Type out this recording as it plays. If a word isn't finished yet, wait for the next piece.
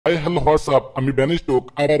Hi hello WhatsApp, আমি বেনিস্টুক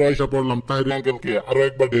আবার আয়সা পড়লাম তাহেরি আঙ্কেলকে আরো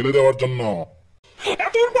একবার ঢেলে দেওয়ার জন্য।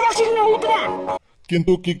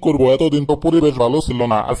 কিন্তু কি করবো, এতদিন তো পরিবেশ ভালো ছিল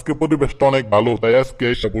না, আজকে পরিবেশটা অনেক ভালো, তাই আজকে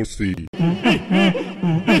এসে পড়ছি।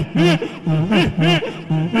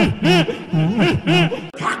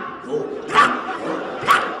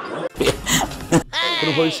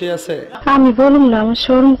 আমি বলুন না, আমার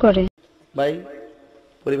শোরুম করে। ভাই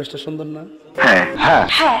পরিবেশটা সুন্দর না? হ্যাঁ হ্যাঁ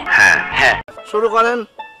হ্যাঁ হ্যাঁ। শুরু করেন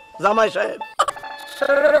জামাই সাহেব।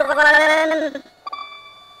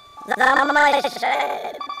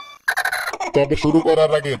 তবে শুরু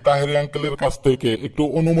করার আগে তাহেরি আঙ্কেলের কাছ থেকে একটু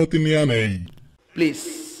অনুমতি নিয়ে নেই প্লিজ।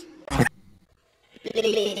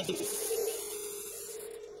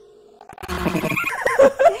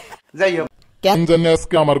 যাই হোক, কেন জানি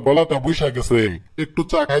আজকে আমার গলাটা বসে গেছে, একটু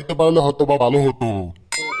চা খাইতে পারলে হয়তো বা ভালো হতো।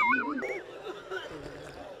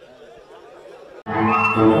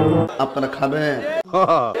 আপনারা খাবেন?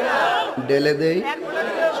 ঢেলে দেই,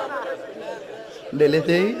 ঢেলে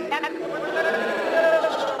দেই।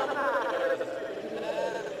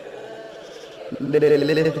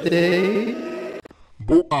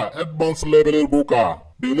 বোকা, অ্যাডভান্স লেভেলের বোকা।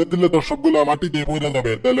 ঢেলে দিলে তো সবগুলো মাটিতে পড়ে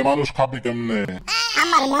যাবে, তাহলে মানুষ খাবে কেমনে?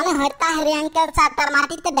 আমার মনে হয় তাহেরি আঙ্কেল চারটার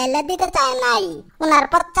মাটিতে ঢেলে দিতে চায় নাই, ওনার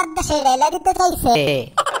পশ্চাৎ দেশে ঢেলে দিতে চাইছে।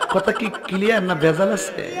 কথা কি ক্লিয়ার না ভেজাল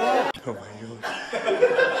আছে?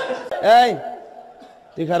 এই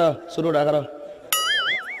তুই খারো, শুরুটা খারো।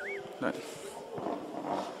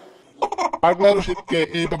 পাগলার শীতকে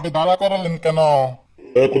এইভাবে দাঁড়া করালেন কেন?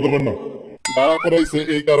 দাঁড়া করাইছে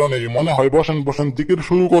এই কারণে, মনে হয় বসেন বসেন জিকির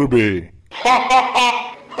শুরু করবে।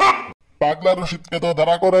 পাগলা রশিদকে তো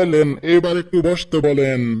দাঁড়া করাইলেন, এবার একটু বসতে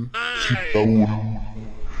বলেন।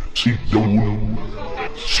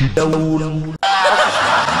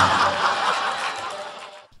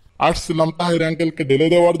 আসছিলাম তাহেরি আঙ্কেলকে ঢেলে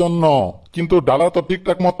দেওয়ার জন্য, কিন্তু ডালা তো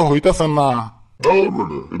ঠিকঠাক মতো হইতেছে না।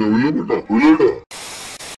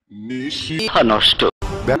 নষ্ট।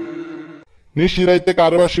 নিশি রাইতে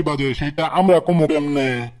কার বাঁশি বাজে, সেটা আমরা কমু কেমনে?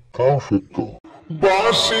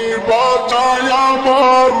 বাঁশি বাজায়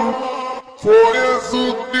আমার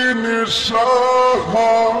ফরিজউদ্দিনের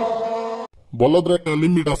সাহা। বলদের একটা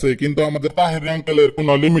লিমিট আছে, কিন্তু আমাদের তাহেরি আঙ্কেলের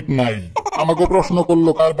কোনো লিমিট নাই। আমাকে প্রশ্ন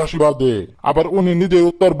করলো কার বাঁশি বাজে, আবার উনি নিজে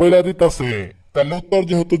উত্তর বইলা দিতেছে। তাহলে উত্তর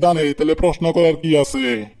যেহেতু জানে, তাহলে প্রশ্ন করার কি আছে?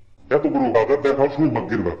 এতগুলো বাজার দেখা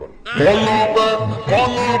সৌভাগ্যের ব্যাপার।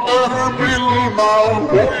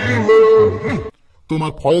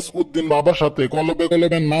 তোমার ফয়েজ উদ্দিন বাবার সাথে কলবে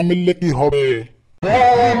কলবে না মিললে কি হবে?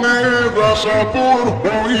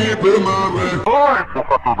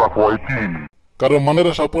 কারণ মনের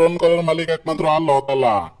আশা পূরণ করার মালিক একমাত্র আল্লাহ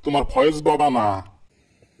তাআলা, তোমার ফয়েজ বাবা না।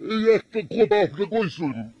 এই একটা কথা আপনি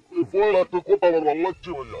কইছেন, এরপর একটা কথা আমার ভালো লাগছে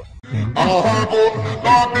ভাইয়া।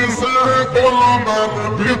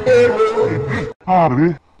 আরে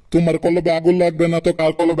তোমার কলবে আগুন লাগবে না তো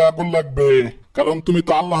কার কলবে আগুন লাগবে? কারণ তুমি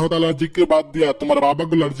তো আল্লাহ তাআলার জিকির বাদ দিয়া তোমার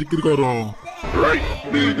বাবাগুলার জিকির করো।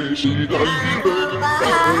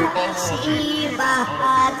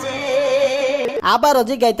 আবারও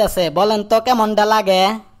জিগাইতেছে, বলেন তো কেমনটা লাগে?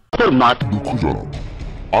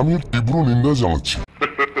 আমি তীব্র নিন্দা জানাচ্ছি।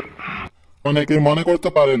 অনেকে মনে করতে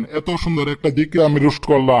পারেন এত সুন্দর একটা জিকির আমি রোস্ট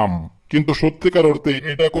করলাম, কিন্তু সত্যিকার অর্থে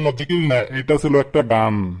এটা কোনো জিকির না, এটা ছিল একটা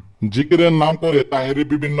গান। জিকিরের নাম করে তাহেরি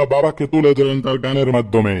বিভিন্ন বাবাকে তুলে ধরেন তার গানের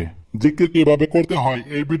মাধ্যমে। জিকির কিভাবে করতে হয়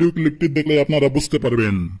এই ভিডিও ক্লিপটি দেখলে আপনারা বুঝতে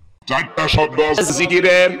পারবেন। চারটা শব্দ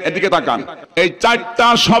জিকিরের, এদিকে তাকান। এই চারটা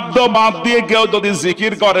শব্দ বাদ দিয়ে কেউ যদি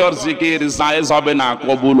জিকির করে, ওর জিকির জায়েজ হবে না,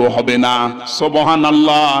 কবুলও হবে না।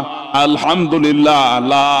 সুবহানাল্লাহ, আলহামদুলিল্লাহ,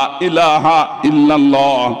 লা ইলাহা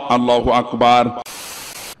ইল্লাল্লাহ, আল্লাহু আকবার।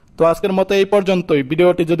 তো আজকের মতো এই পর্যন্তই।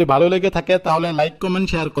 ভিডিওটি যদি ভালো লেগে থাকে তাহলে লাইক কমেন্ট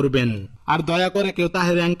শেয়ার করবেন, আর দয়া করে কেউ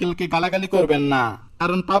তাহেরি আঙ্কেলকে গালাগালি করবেন না,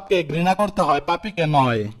 কারণ পাপকে ঘৃণা করতে হয়, পাপীকে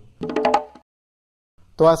নয়।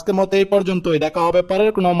 তো আজকের মতো এই পর্যন্তই, দেখা হবে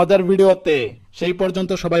পরের কোনো মজার ভিডিওতে। সেই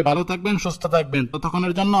পর্যন্ত সবাই ভালো থাকবেন, সুস্থ থাকবেন,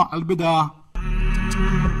 ততক্ষণের জন্য আলবিদা।